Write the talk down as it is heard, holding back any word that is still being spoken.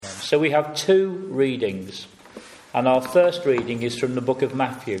So we have two readings. And our first reading is from the book of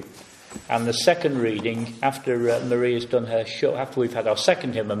Matthew. And the second reading, after we've had our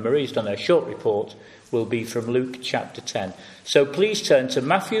second hymn and Maria's done her short report, will be from Luke chapter 10. So please turn to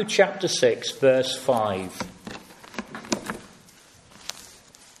Matthew chapter 6, verse 5.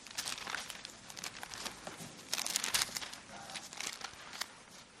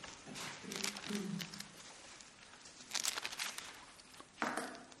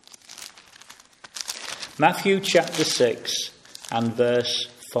 Matthew chapter 6 and verse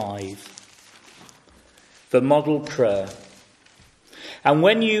 5. The model prayer. And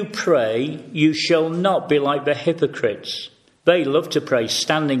when you pray, you shall not be like the hypocrites. They love to pray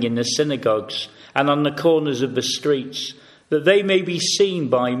standing in the synagogues and on the corners of the streets, that they may be seen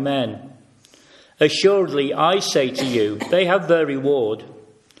by men. Assuredly, I say to you, they have their reward.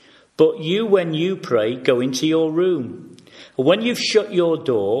 But you, when you pray, go into your room. When you've shut your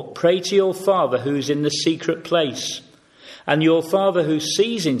door, pray to your Father who's in the secret place. And your Father who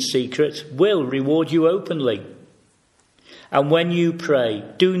sees in secret will reward you openly. And when you pray,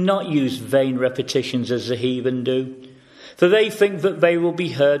 do not use vain repetitions as the heathen do, for they think that they will be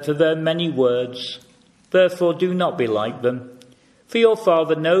heard for their many words. Therefore do not be like them, for your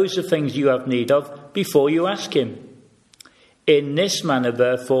Father knows the things you have need of before you ask him. In this manner,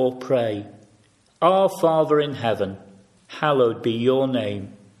 therefore, pray. Our Father in heaven, hallowed be your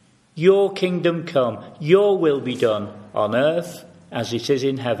name. Your kingdom come, your will be done, on earth as it is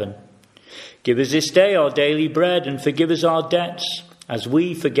in heaven. Give us this day our daily bread, and forgive us our debts, as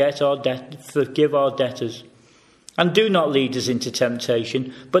we forgive our debtors. And do not lead us into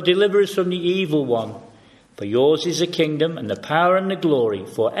temptation, but deliver us from the evil one. For yours is the kingdom, and the power, and the glory,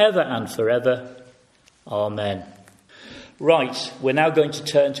 forever and forever. Amen. Right, we're now going to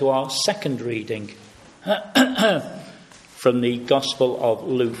turn to our second reading from the Gospel of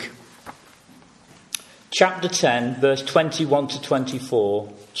Luke. Chapter 10, verse 21 to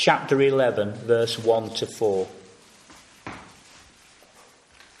 24. Chapter 11, verse 1 to 4.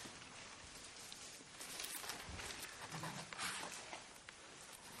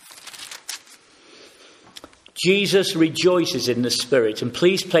 Jesus rejoices in the Spirit, and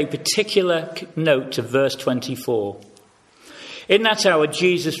please pay particular note to verse 24. In that hour,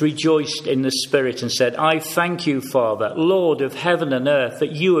 Jesus rejoiced in the Spirit and said, I thank you, Father, Lord of heaven and earth,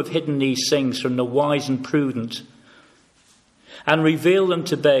 that you have hidden these things from the wise and prudent and revealed them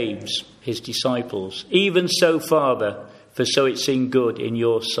to babes, his disciples. Even so, Father, for so it seemed good in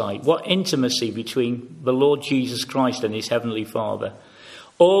your sight. What intimacy between the Lord Jesus Christ and his heavenly Father.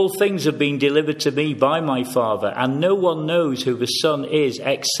 All things have been delivered to me by my Father, and no one knows who the Son is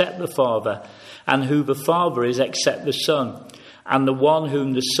except the Father, and who the Father is except the Son, and the one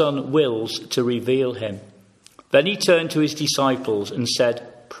whom the Son wills to reveal him. Then he turned to his disciples and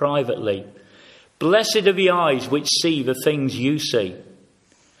said privately, Blessed are the eyes which see the things you see.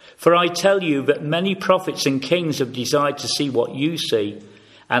 For I tell you that many prophets and kings have desired to see what you see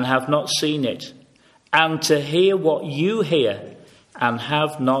and have not seen it, and to hear what you hear and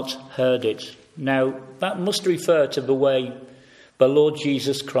have not heard it. Now, that must refer to the way the Lord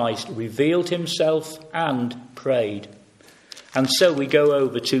Jesus Christ revealed himself and prayed. And so we go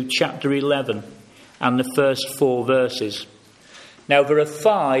over to chapter 11 and the first 4 verses. Now, there are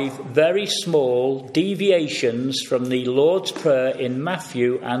 5 very small deviations from the Lord's Prayer in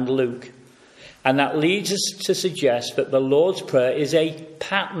Matthew and Luke. And that leads us to suggest that the Lord's Prayer is a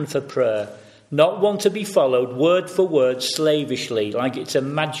pattern for prayer, not one to be followed word for word slavishly, like it's a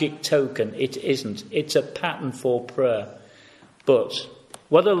magic token. It isn't. It's a pattern for prayer. But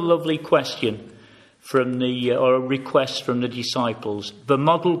what a lovely question or a request from the disciples. The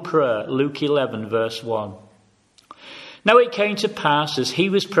model prayer, Luke 11, verse 1. Now it came to pass, as he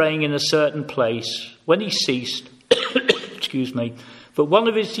was praying in a certain place, when he ceased, but one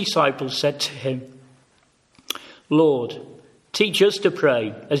of his disciples said to him, Lord, teach us to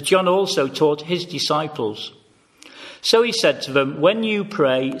pray, as John also taught his disciples. So he said to them, When you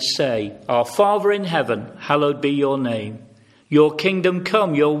pray, say, Our Father in heaven, hallowed be your name. Your kingdom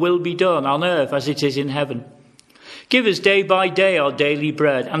come, your will be done on earth as it is in heaven. Give us day by day our daily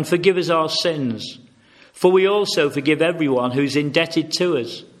bread, and forgive us our sins. For we also forgive everyone who's indebted to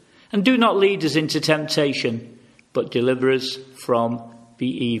us. And do not lead us into temptation, but deliver us from the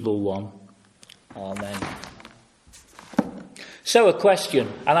evil one. Amen. So a question,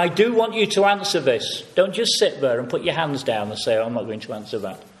 and I do want you to answer this. Don't just sit there and put your hands down and say, I'm not going to answer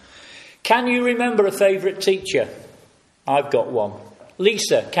that. Can you remember a favourite teacher? I've got one.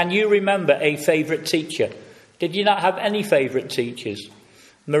 Lisa, can you remember a favourite teacher? Did you not have any favourite teachers?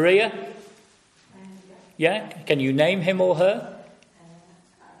 Maria? Yeah? Can you name him or her?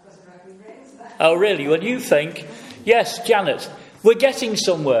 I've got Oh, really? Well, you think? Yes, Janet. We're getting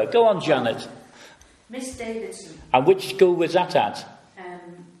somewhere. Go on, Janet. Miss Davidson. And which school was that at?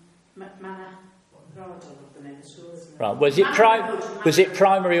 Manor Road, the name of the school, isn't it? Right. Was it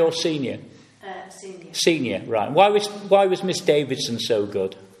primary or senior? Senior. Senior, right. Why was Miss Davidson so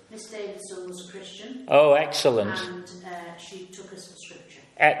good? Miss Davidson was a Christian. Oh, excellent. And she took us for scripture.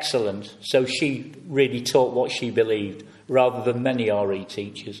 Excellent. So she really taught what she believed, rather than many RE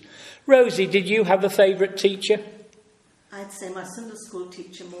teachers. Rosie, did you have a favourite teacher? I'd say my Sunday school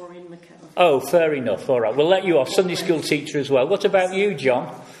teacher, Maureen McKellar. Oh, fair enough. All right, we'll let you off. Sunday school teacher as well. What about you,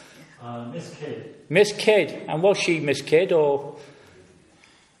 John? Miss Kidd. Miss Kidd. And was she Miss Kidd or...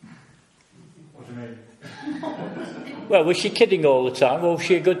 What do you mean? Well, was she kidding all the time, or was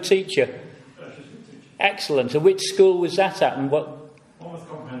she a good teacher? She's a good teacher. Excellent. And which school was that at? And what? One was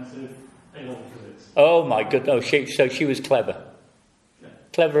comprehensive, A-level physics. Oh my good. Oh, so she was clever. Yeah.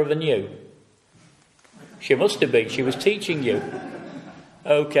 Cleverer than you. She must have been. She was teaching you.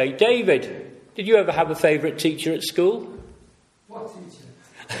 Okay, David. Did you ever have a favourite teacher at school? What teacher?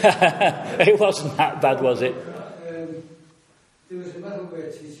 It wasn't that bad, was it? There was a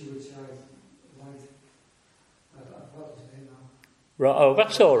metalwork teacher which I liked. I forgot his name now. Right. Oh,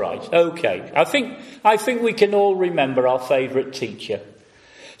 that's all right. Okay. I think we can all remember our favourite teacher.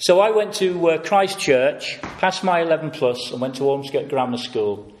 So I went to Christchurch, passed my 11 plus, and went to Ormskirk Grammar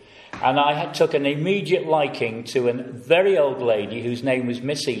School. And I took an immediate liking to a very old lady whose name was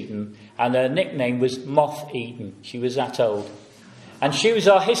Miss Eaton, and her nickname was Moth Eaton. She was that old. And she was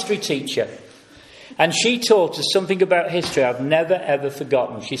our history teacher. And she taught us something about history I've never, ever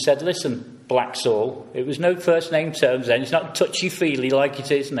forgotten. She said, listen, Blacksall, it was no first name terms then, it's not touchy-feely like it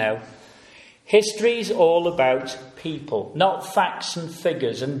is now. History's all about people, not facts and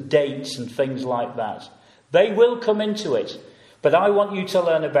figures and dates and things like that. They will come into it. But I want you to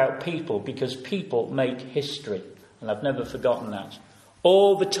learn about people, because people make history. And I've never forgotten that.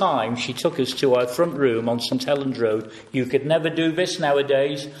 All the time she took us to our front room on St Helens Road. You could never do this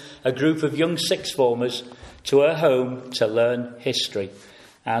nowadays. A group of young sixth formers to her home to learn history.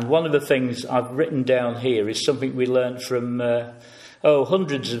 And one of the things I've written down here is something we learned from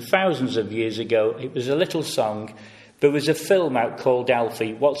hundreds of thousands of years ago. It was a little song. There was a film out called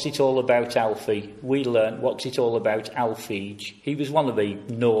Alfie. What's it all about, Alfie? We learnt what's it all about, Alfege. He was one of the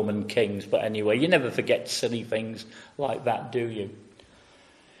Norman kings, but anyway, you never forget silly things like that, do you?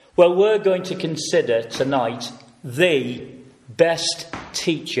 Well, we're going to consider tonight the best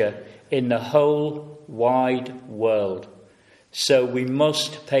teacher in the whole wide world. So we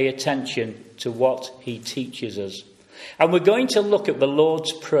must pay attention to what he teaches us. And we're going to look at the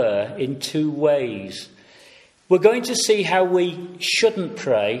Lord's Prayer in two ways. We're going to see how we shouldn't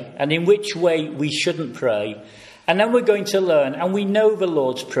pray and in which way we shouldn't pray. And then we're going to learn, and we know the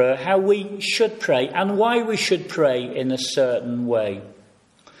Lord's Prayer, how we should pray and why we should pray in a certain way.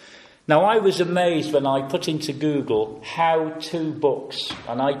 Now, I was amazed when I put into Google how-to books,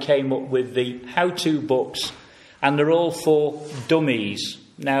 and I came up with the how-to books, and they're all for dummies.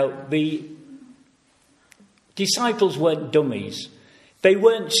 Now, the disciples weren't dummies. They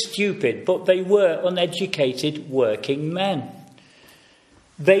weren't stupid, but they were uneducated working men.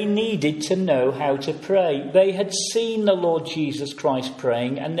 They needed to know how to pray. They had seen the Lord Jesus Christ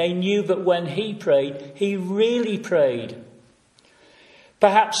praying, and they knew that when he prayed, he really prayed.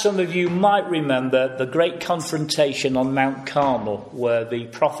 Perhaps some of you might remember the great confrontation on Mount Carmel, where the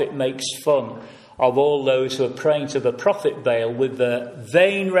prophet makes fun of all those who are praying to the prophet Baal with their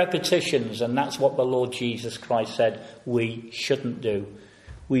vain repetitions. And that's what the Lord Jesus Christ said we shouldn't do.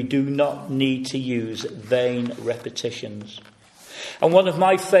 We do not need to use vain repetitions. And one of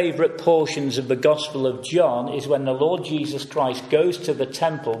my favourite portions of the Gospel of John is when the Lord Jesus Christ goes to the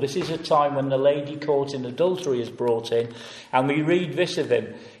temple. This is a time when the lady caught in adultery is brought in. And we read this of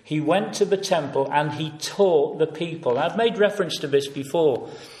him. He went to the temple and he taught the people. I've made reference to this before.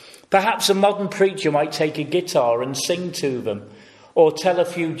 Perhaps a modern preacher might take a guitar and sing to them, or tell a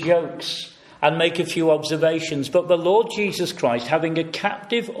few jokes and make a few observations. But the Lord Jesus Christ, having a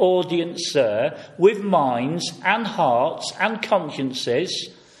captive audience there, with minds and hearts and consciences,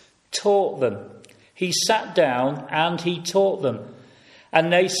 taught them. He sat down and he taught them.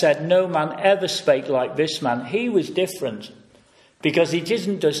 And they said, no man ever spake like this man. He was different, because he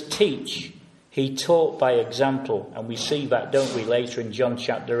didn't just teach, he taught by example. And we see that, don't we, later in John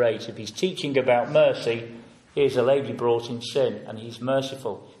chapter 8. If he's teaching about mercy, here's a lady brought in sin, and he's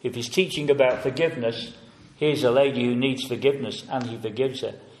merciful. If he's teaching about forgiveness, here's a lady who needs forgiveness, and he forgives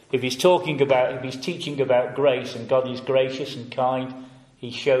her. If he's teaching about grace, and God is gracious and kind, he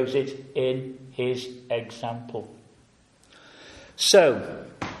shows it in his example. So,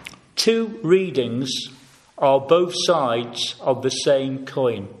 Two readings are both sides of the same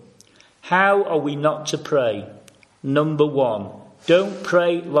coin. How are we not to pray? Number one, don't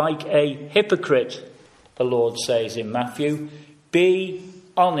pray like a hypocrite, the Lord says in Matthew. Be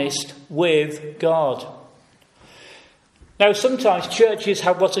honest with God. Now, sometimes churches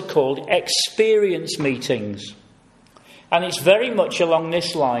have what are called experience meetings. And it's very much along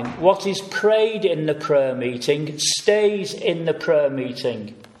this line. What is prayed in the prayer meeting stays in the prayer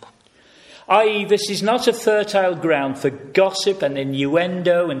meeting. I.e., this is not a fertile ground for gossip and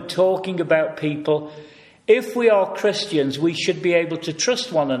innuendo and talking about people. If we are Christians, we should be able to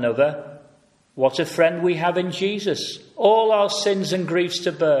trust one another. What a friend we have in Jesus. All our sins and griefs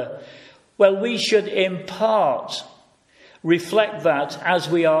to bear. Well, we should in part reflect that as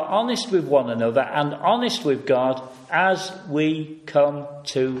we are honest with one another and honest with God as we come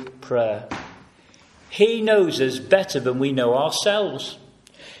to prayer. He knows us better than we know ourselves.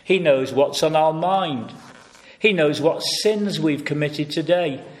 He knows what's on our mind. He knows what sins we've committed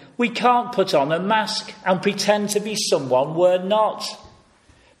today. We can't put on a mask and pretend to be someone we're not,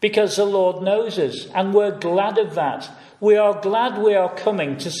 because the Lord knows us, and we're glad of that. We are glad we are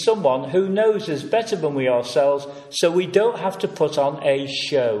coming to someone who knows us better than we ourselves, so we don't have to put on a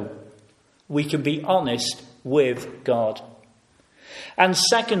show. We can be honest with God. And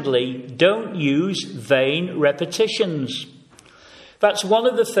secondly, don't use vain repetitions. That's one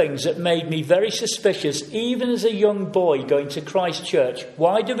of the things that made me very suspicious, even as a young boy going to Christ Church.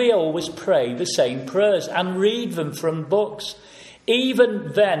 Why do we always pray the same prayers and read them from books?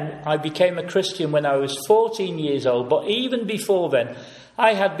 Even then, I became a Christian when I was 14 years old, but even before then,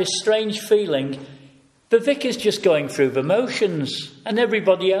 I had this strange feeling, the vicar's just going through the motions, and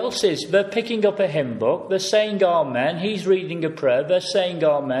everybody else is. They're picking up a hymn book, they're saying Amen, he's reading a prayer, they're saying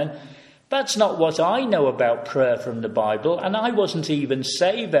Amen. That's not what I know about prayer from the Bible, and I wasn't even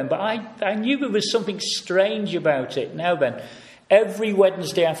saved then, but I knew there was something strange about it. Now then, every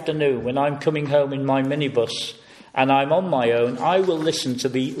Wednesday afternoon when I'm coming home in my minibus, and I'm on my own, I will listen to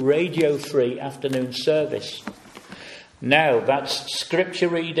the Radio Free afternoon service. Now, that's scripture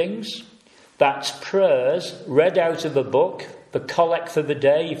readings, that's prayers read out of a book, the collect for the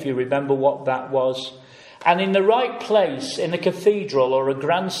day, if you remember what that was. And in the right place, in a cathedral or a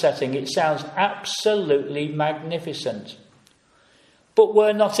grand setting, it sounds absolutely magnificent. But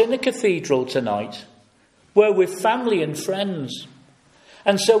we're not in a cathedral tonight. We're with family and friends.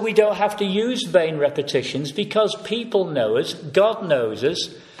 And so we don't have to use vain repetitions because people know us, God knows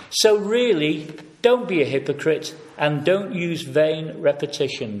us. So really, don't be a hypocrite and don't use vain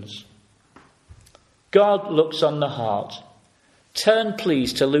repetitions. God looks on the heart. Turn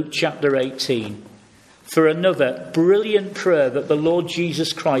please to Luke chapter 18 for another brilliant prayer that the Lord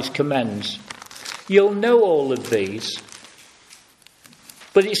Jesus Christ commends. You'll know all of these,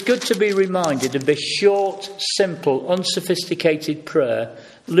 but it's good to be reminded of this short, simple, unsophisticated prayer.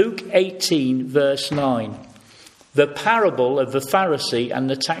 Luke 18, verse 9. The parable of the Pharisee and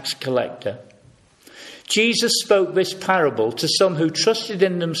the tax collector. Jesus spoke this parable to some who trusted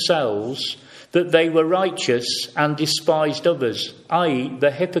in themselves that they were righteous and despised others, i.e.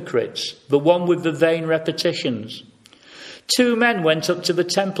 the hypocrites, the one with the vain repetitions. Two men went up to the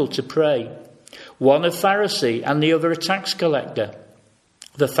temple to pray, one a Pharisee and the other a tax collector.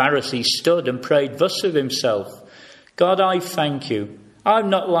 The Pharisee stood and prayed thus with himself, God, I thank you. I'm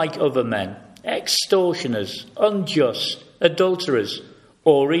not like other men, extortioners, unjust, adulterers,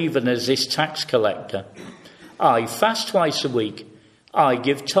 or even as this tax collector. I fast twice a week. I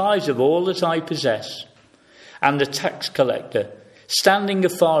give tithes of all that I possess. And the tax collector, standing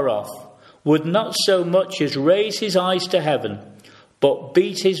afar off, would not so much as raise his eyes to heaven, but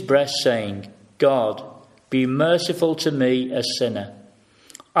beat his breast, saying, God, be merciful to me, a sinner.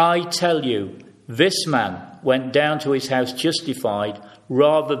 I tell you, this man went down to his house justified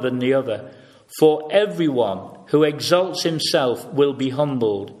rather than the other. For everyone who exalts himself will be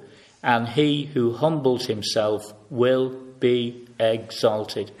humbled, and he who humbles himself will be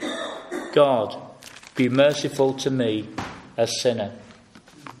exalted. God, be merciful to me, a sinner.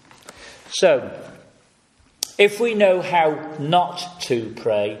 So, if we know how not to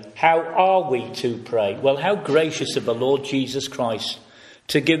pray, how are we to pray? Well, how gracious of the Lord Jesus Christ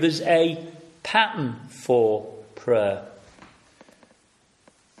to give us a pattern for prayer.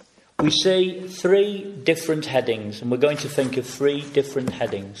 We see three different headings, and we're going to think of three different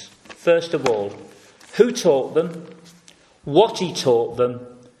headings. First of all, who taught them, what he taught them,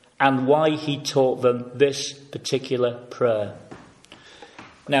 and why he taught them this particular prayer.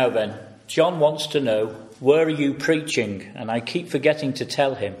 Now then, John wants to know, where are you preaching? And I keep forgetting to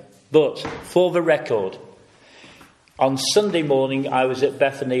tell him. But for the record, On Sunday morning, I was at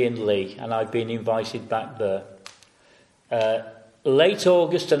Bethany in Lee, and I've been invited back there. Late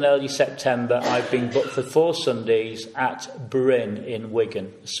August and early September, I've been booked for 4 Sundays at Bryn in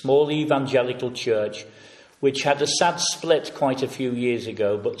Wigan, a small evangelical church which had a sad split quite a few years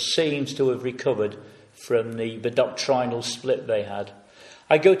ago, but seems to have recovered from the doctrinal split they had.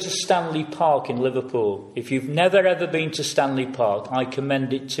 I go to Stanley Park in Liverpool. If you've never ever been to Stanley Park, I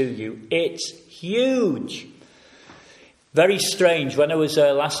commend it to you. It's huge. Very strange. When I was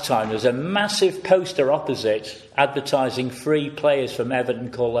there last time, there was a massive poster opposite advertising 3 players from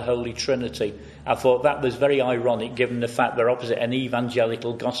Everton called the Holy Trinity. I thought that was very ironic given the fact they're opposite an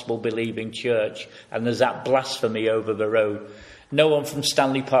evangelical gospel-believing church and there's that blasphemy over the road. No one from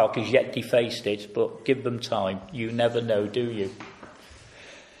Stanley Park has yet defaced it, but give them time. You never know, do you?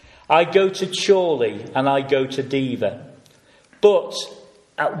 I go to Chorley and I go to Diva. But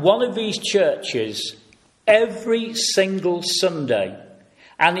at one of these churches, every single Sunday,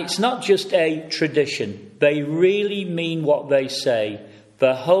 and it's not just a tradition, they really mean what they say.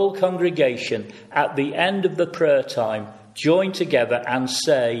 The whole congregation at the end of the prayer time join together and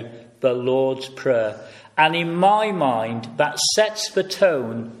say the Lord's Prayer. And in my mind, that sets the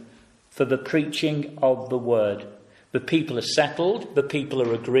tone for the preaching of the word. The people are settled, the people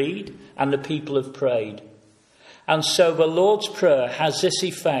are agreed, and the people have prayed. And so the Lord's Prayer has this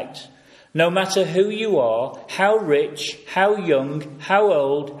effect. No matter who you are, how rich, how young, how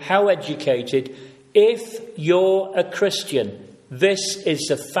old, how educated, if you're a Christian, this is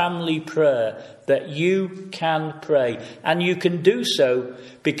a family prayer that you can pray. And you can do so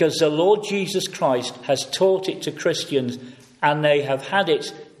because the Lord Jesus Christ has taught it to Christians and they have had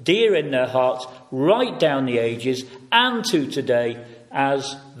it dear in their hearts right down the ages and to today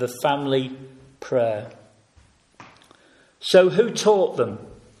as the family prayer. So who taught them?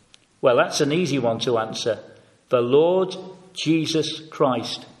 Well, that's an easy one to answer. The Lord Jesus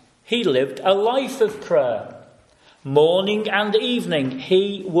Christ. He lived a life of prayer. Morning and evening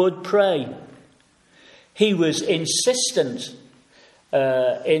he would pray. He was insistent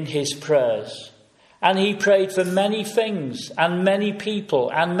in his prayers. And he prayed for many things and many people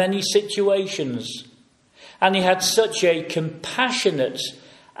and many situations. And he had such a compassionate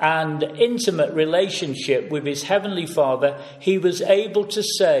and intimate relationship with his heavenly Father, he was able to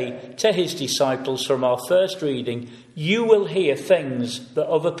say to his disciples from our first reading, you will hear things that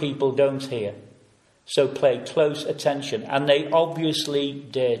other people don't hear. So pay close attention. And they obviously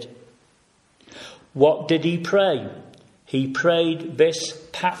did. What did he pray? He prayed this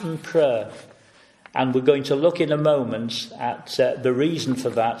pattern prayer. And we're going to look in a moment at the reason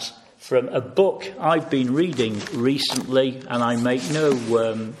for that from a book I've been reading recently, and I make no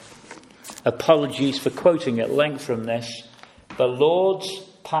apologies for quoting at length from this. The Lord's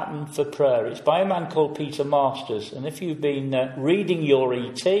Pattern for Prayer. It's by a man called Peter Masters, and if you've been reading your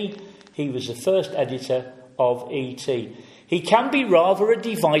E.T., he was the first editor of E.T. He can be rather a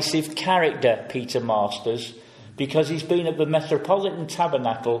divisive character, Peter Masters, because he's been at the Metropolitan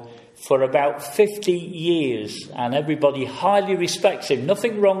Tabernacle for about 50 years, and everybody highly respects him.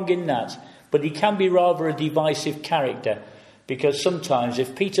 Nothing wrong in that, but he can be rather a divisive character, because sometimes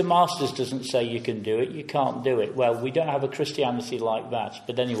if Peter Masters doesn't say you can do it, you can't do it. Well, we don't have a Christianity like that.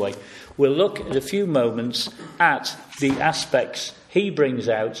 But anyway, we'll look at a few moments at the aspects he brings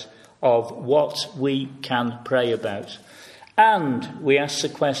out of what we can pray about. And we ask the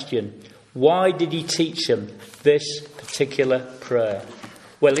question, why did he teach them this particular prayer?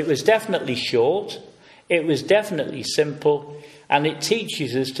 Well, it was definitely short, it was definitely simple, and it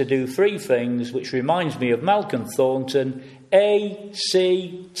teaches us to do 3 things, which reminds me of Malcolm Thornton, ACTS.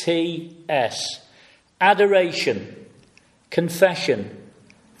 Adoration, confession,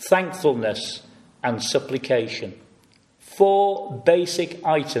 thankfulness, and supplication. 4 basic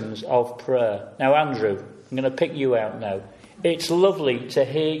items of prayer. Now, Andrew, I'm going to pick you out now. It's lovely to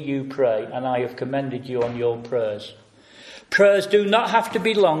hear you pray, and I have commended you on your prayers. Prayers do not have to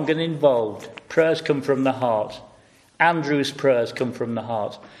be long and involved. Prayers come from the heart. Andrew's prayers come from the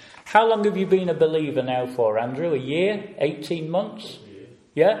heart. How long have you been a believer now for, Andrew? A year? 18 months?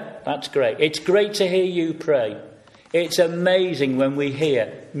 Yeah? That's great. It's great to hear you pray. It's amazing when we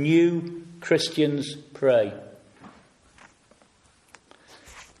hear new Christians pray.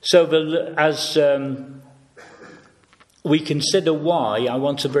 So as we consider why, I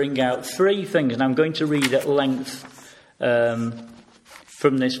want to bring out 3 things, and I'm going to read at length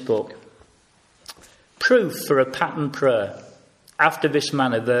from this book. Proof for a pattern prayer. After this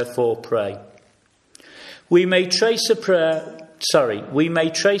manner, therefore, pray. We may trace a prayer we may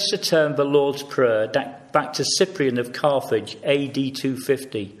trace the term the Lord's Prayer back to Cyprian of Carthage, AD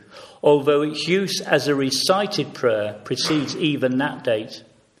 250, although its use as a recited prayer precedes even that date.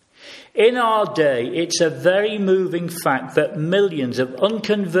 In our day, it's a very moving fact that millions of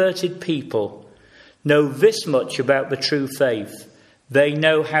unconverted people know this much about the true faith. They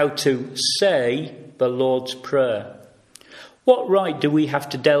know how to say the Lord's Prayer. What right do we have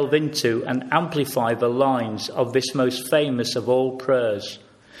to delve into and amplify the lines of this most famous of all prayers?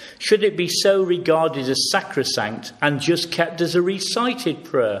 Should it be so regarded as sacrosanct and just kept as a recited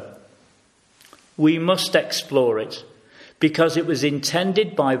prayer? We must explore it, because it was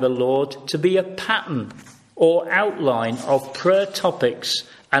intended by the Lord to be a pattern or outline of prayer topics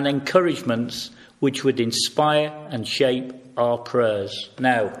and encouragements which would inspire and shape our prayers.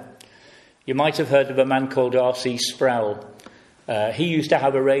 Now, you might have heard of a man called R.C. Sproul. He used to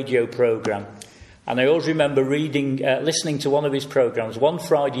have a radio programme, and I always remember listening to one of his programmes one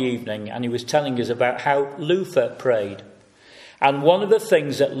Friday evening, and he was telling us about how Luther prayed. And one of the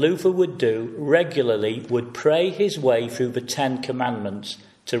things that Luther would do regularly would pray his way through the 10 Commandments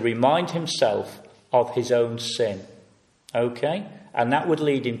to remind himself of his own sin. Okay? And that would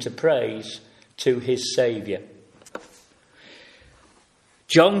lead him to praise to his Saviour.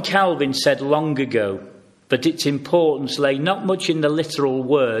 John Calvin said long ago that its importance lay not much in the literal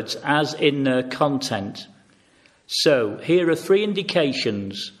words as in their content. So, here are 3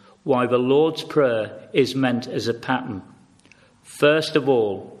 indications why the Lord's Prayer is meant as a pattern. First of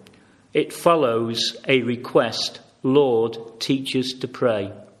all, it follows a request, Lord, teach us to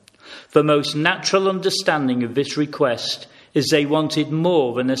pray. The most natural understanding of this request is they wanted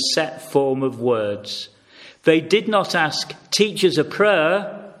more than a set form of words. They did not ask, teach us a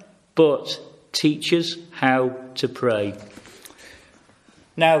prayer, but teach us how to pray.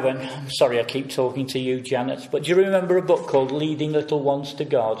 Now then, I'm sorry I keep talking to you, Janet, but do you remember a book called Leading Little Ones to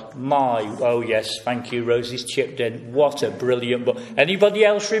God? Oh yes, thank you, Rosie's chipped in. What a brilliant book. Anybody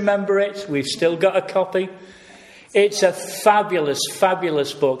else remember it? We've still got a copy. It's a fabulous,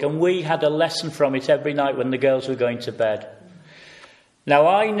 fabulous book, and we had a lesson from it every night when the girls were going to bed. Now,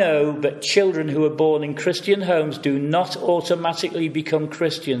 I know that children who are born in Christian homes do not automatically become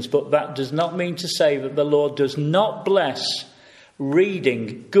Christians, but that does not mean to say that the Lord does not bless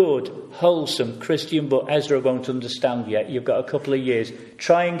reading good, wholesome Christian book. Ezra won't understand yet. You've got a couple of years.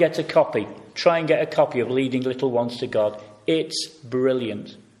 Try and get a copy. Try and get a copy of Leading Little Ones to God. It's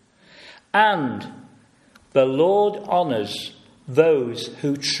brilliant. And the Lord honours those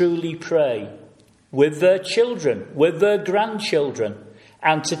who truly pray with their children, with their grandchildren.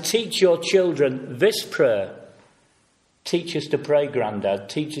 And to teach your children this prayer, teach us to pray, Grandad,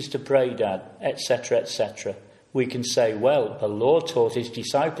 teach us to pray, Dad, etc., etc. We can say, well, the Lord taught his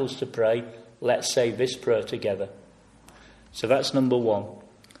disciples to pray, let's say this prayer together. So that's number 1.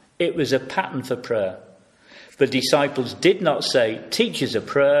 It was a pattern for prayer. The disciples did not say, teach us a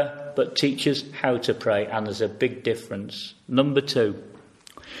prayer, but teach us how to pray, and there's a big difference. Number 2.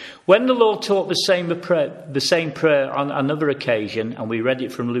 When the Lord taught the same prayer on another occasion, and we read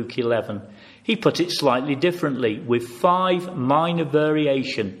it from Luke 11, he put it slightly differently, with 5 minor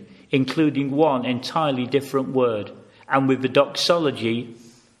variations, including 1 entirely different word, and with the doxology,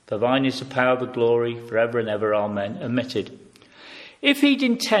 for thine is the power, the glory, forever and ever, amen, omitted. If he'd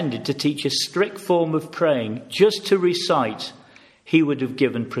intended to teach a strict form of praying just to recite, he would have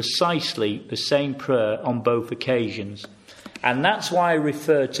given precisely the same prayer on both occasions. And that's why I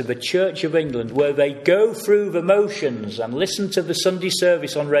refer to the Church of England, where they go through the motions and listen to the Sunday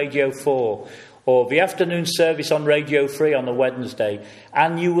service on Radio 4 or the afternoon service on Radio 3 on a Wednesday,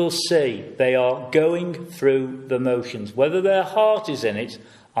 and you will see they are going through the motions. Whether their heart is in it,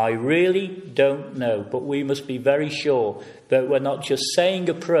 I really don't know. But we must be very sure that we're not just saying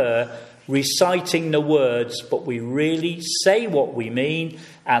a prayer, reciting the words, but we really say what we mean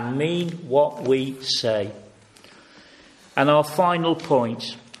and mean what we say. And our final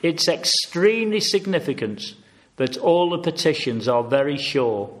point, it's extremely significant that all the petitions are very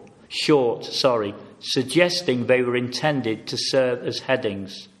short, suggesting they were intended to serve as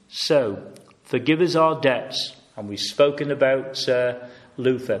headings. So, forgive us our debts, and we've spoken about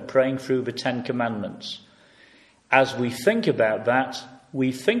Luther praying through the 10 Commandments. As we think about that,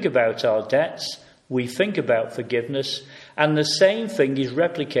 we think about our debts, we think about forgiveness, and the same thing is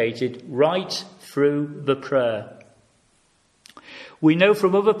replicated right through the prayer. We know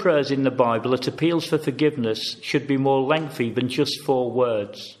from other prayers in the Bible that appeals for forgiveness should be more lengthy than just 4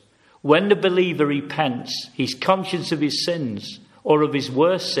 words. When the believer repents, he's conscious of his sins or of his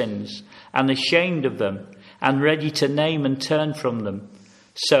worst sins and ashamed of them and ready to name and turn from them.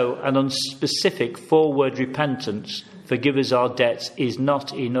 So an unspecific 4-word repentance, forgive us our debts, is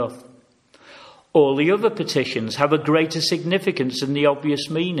not enough. All the other petitions have a greater significance than the obvious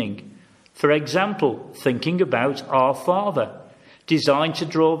meaning. For example, thinking about Our Father, designed to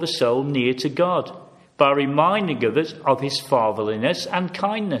draw the soul near to God by reminding us of his fatherliness and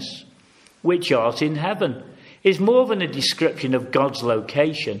kindness. Which art in heaven is more than a description of God's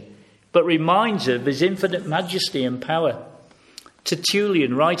location, but reminds us of his infinite majesty and power.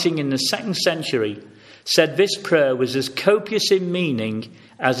 Tertullian, writing in the 2nd century, said this prayer was as copious in meaning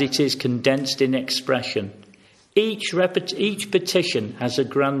as it is condensed in expression. Each petition has a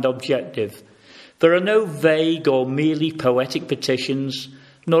grand objective. There are no vague or merely poetic petitions,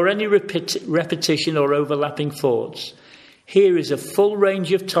 nor any repetition or overlapping thoughts. Here is a full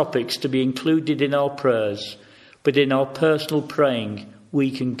range of topics to be included in our prayers, but in our personal praying we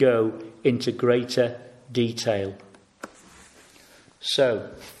can go into greater detail. So,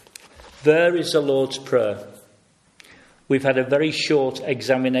 there is the Lord's Prayer. We've had a very short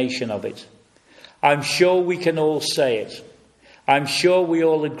examination of it. I'm sure we can all say it. I'm sure we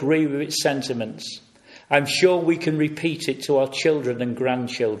all agree with its sentiments. I'm sure we can repeat it to our children and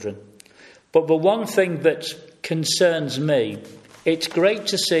grandchildren. But the one thing that concerns me, it's great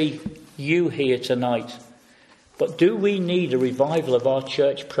to see you here tonight, but do we need a revival of our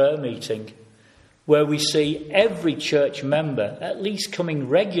church prayer meeting, where we see every church member at least coming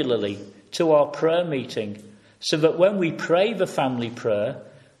regularly to our prayer meeting, so that when we pray the family prayer,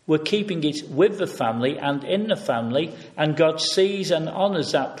 we're keeping it with the family and in the family, and God sees and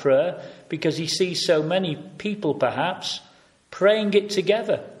honours that prayer because he sees so many people perhaps praying it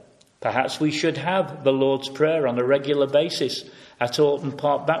together. Perhaps we should have the Lord's Prayer on a regular basis at Orton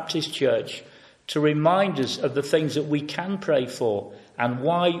Park Baptist Church to remind us of the things that we can pray for and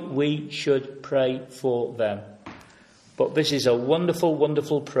why we should pray for them. But this is a wonderful,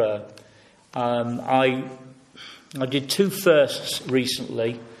 wonderful prayer. I did 2 firsts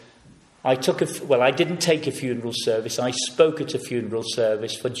recently. I didn't take a funeral service. I spoke at a funeral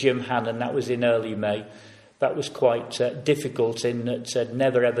service for Jim Hannon. That was in early May. That was quite difficult in that I'd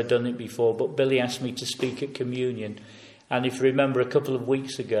never ever done it before. But Billy asked me to speak at communion. And if you remember a couple of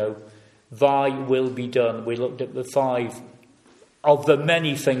weeks ago, Thy will be done. We looked at the 5 of the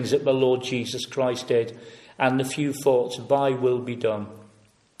many things that the Lord Jesus Christ did. And the few thoughts, Thy will be done.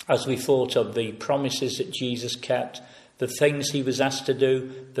 As we thought of the promises that Jesus kept, the things he was asked to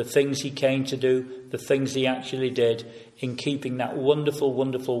do, the things he came to do, the things he actually did, in keeping that wonderful,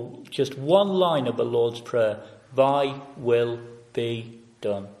 wonderful, just one line of the Lord's Prayer, Thy will be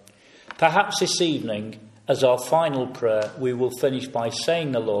done. Perhaps this evening, as our final prayer, we will finish by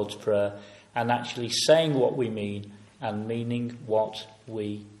saying the Lord's Prayer and actually saying what we mean and meaning what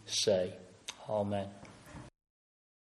we say. Amen.